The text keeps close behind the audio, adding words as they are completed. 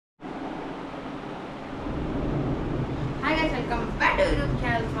welcome back to YouTube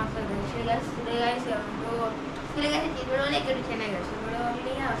channel Master guys. Today guys, it's video like a channel guys. Video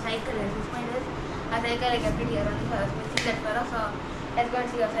only a cycle is this point is a cycle like a pretty around so let's see that for us. So let's go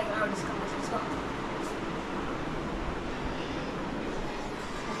and see our cycle how this comes. Let's go.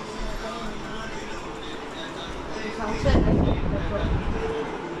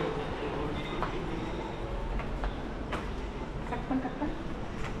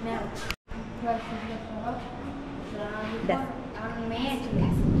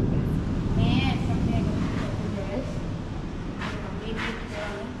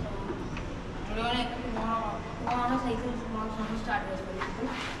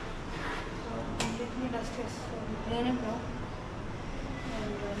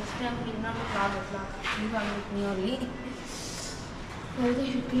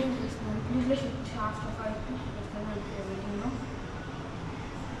 They should clean this now. Usually should after 5 everything, no?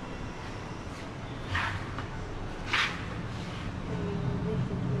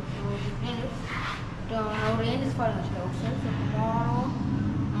 Now rain is falling outside, so tomorrow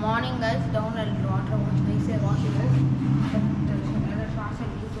morning guys, down a little water, wash it guys. But the fast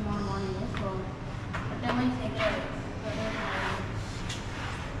and leave tomorrow morning guys. So what time I say guys?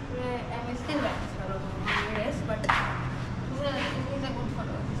 I'm still back yes, but this is a good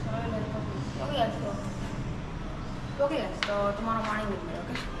photo. Okay guys, so tomorrow morning we'll meet,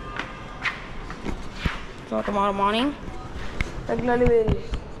 okay? So tomorrow morning regularly we'll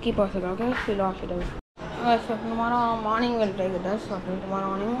keep us again, okay? We'll wash it out. So tomorrow morning we'll take the dust. So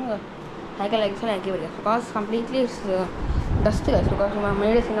tomorrow morning cycle like this and I'll give it guys, because completely it's dusty guys, because my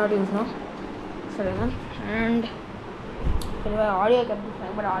maid is not used now. So then and anyway, audio kept this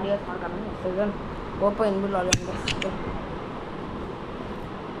time, but audio is not coming. So then Oppo inbuilt audio guys.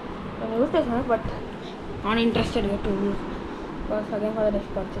 I use this one, but not interested yet to use, because again for the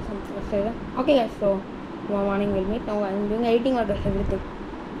next purchase something. Okay guys, so tomorrow morning we'll meet. Now I'm doing editing work, everything,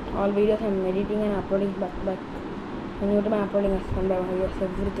 all videos I'm editing and uploading back to back. On YouTube I'm uploading one by one videos,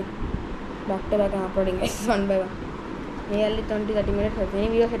 everything back to back I'm uploading one by one. Nearly 20-30 minutes. Many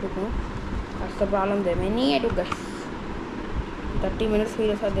videos I took now. That's the problem there. Many I took guys. 30 minutes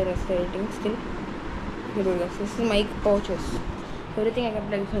videos are there as the editing still. Good guys. This is mic pouches. Everything I kept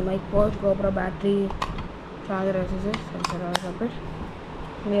like this: mic pouch, GoPro battery, charger, accessories, sensor, all separate.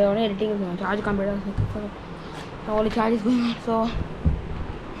 We are only editing is charge computer. Only charge is going on. So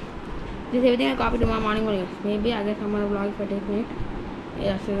this everything I copied tomorrow morning only. Maybe I get some other vlog if I take it.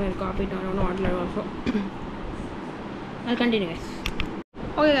 Yes, I'll copy it. I don't know what level also. I'll continue guys.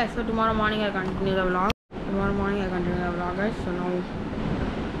 Okay guys, so tomorrow morning I'll continue the vlog. Guys. So now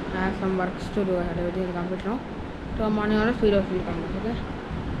I have some works to do. I have everything to complete now. Tomorrow morning on a videos will come. Okay.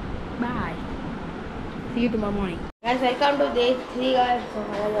 Bye. See you tomorrow morning. Guys, welcome to day 3 guys. So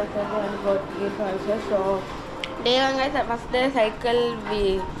day 1 guys, the first day cycle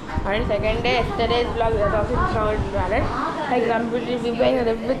we and second day yesterday's vlog we are talking about wallet. I completed we buy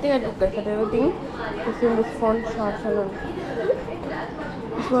everything I took guys, everything. This in this phone shots and all.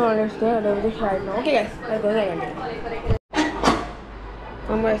 This one only is there and everything right now. Okay guys, let's go again.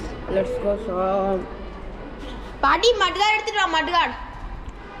 Come guys, let's go. So party mudguard.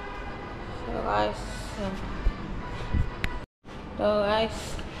 So guys,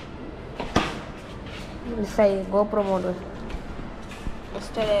 this is GoPro mode.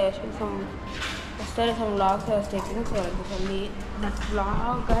 Yesterday some vlogs I was taking, so only that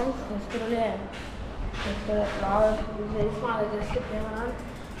vlog guys. Yesterday vlog is very small. I just camera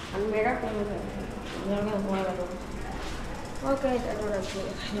and made up camera. Okay, that's what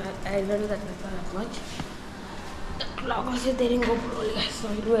I don't do that much. The vlog was there in GoPro only guys. So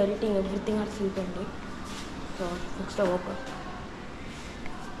I do editing everything at sleep and day. So fix the GoPro.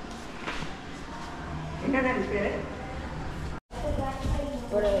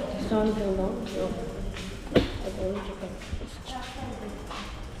 But I sound turned on, so I will check it.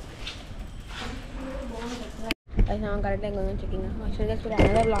 Guys, now I'm currently going and checking out. Actually, guys, for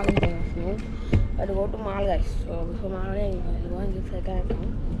another vlog in there. I have to go to mall, guys. So before mall, I will go and give cycle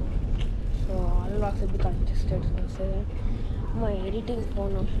account. So all vlogs will be congested. So my editing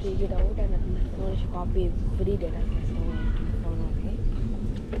phone now should take it out and I should copy every data. So editing phone only.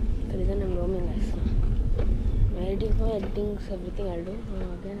 The reason I'm roaming, guys. My editing phone, editing everything I'll do.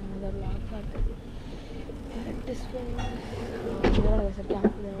 Again another vlog for that. This one.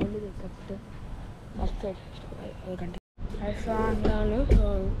 Only the outside. I will continue. I saw down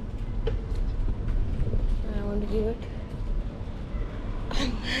so I want to give it.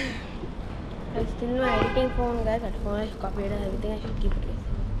 I still my editing phone guys. At home I should copy it and everything. I should keep it guys.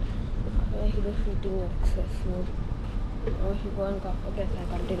 I should do shooting works. So I should go and copy. Okay, so I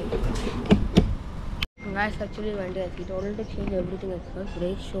continue. guys actually went there. He told to change everything at first.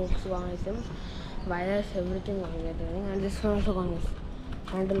 Brake, shocks, mechanisms, wires, everything on it. And this one also gone.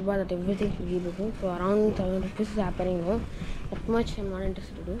 Handlebar, that everything should be looking. So around 7 rupees is happening now. That much I'm not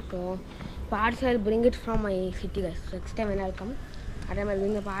interested to do. So parts I'll bring it from my city, guys. So next time when I'll come, at time I'll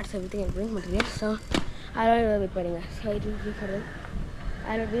bring the parts, everything I'll bring materials. So I'll be repairing, guys. So it will be for them.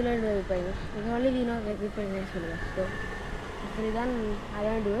 I'll be repairing. Because only we know repairing guys. So after done, I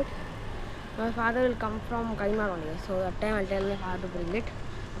don't do it. My father will come from Kaimar only, so that time I'll tell my father to bring it.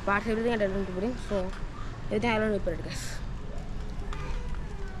 Parts, everything I'll tell him to bring. So everything I will repair it, guys.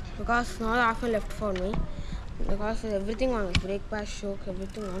 Because not often left for me. Because everything on brake pads, shocks,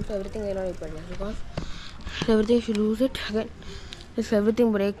 everything on, so everything I will repair, guys. Because everything should lose it again. It's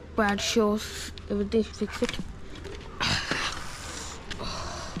everything brake pad, shocks, everything should fix it.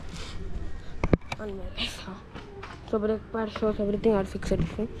 So brake pad, shocks, everything I'll fix it.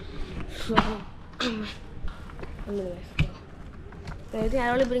 So everything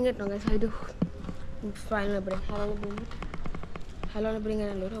I'll only bring it now, guys. I do. It's fine, I'll only bring it. I'll only bring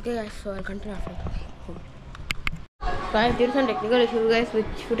it and load. Okay, guys. So I'll continue after. Guys, due to some technical issue, guys,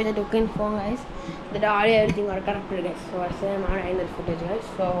 which footage I took in for, guys, the audio, everything are corrected, guys. So I say I'm not in that footage, guys.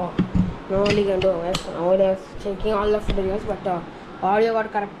 So no only can do, guys. Now I was checking all the footage, guys, but audio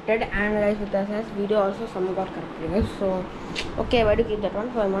got corrected, and guys, with us video also some got corrected, guys. So okay, why to keep that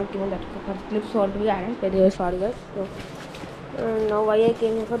one? So I'm not giving that clips all to be added. Very sorry, guys. So now why I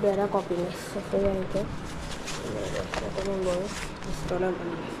came here for data copying, guys. So okay.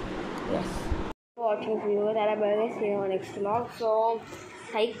 Yes. Watching video that I guys see on next vlog. So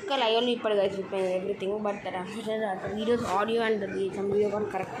cycle I only put guys with everything, but that after videos, audio and some video got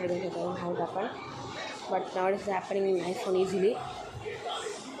corrected. I don't know how it happened, but now it's happening in iPhone easily.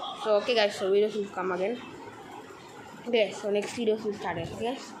 So okay, guys. So videos will come again. Okay, so next videos will start.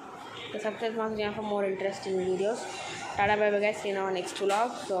 Okay, so subscribe for more interesting videos. Tada, bye bye, guys. See you in our next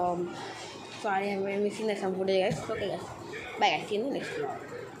vlog. So sorry, I'm missing some footage, guys. Okay, guys. Bye, guys. See you in the next vlog.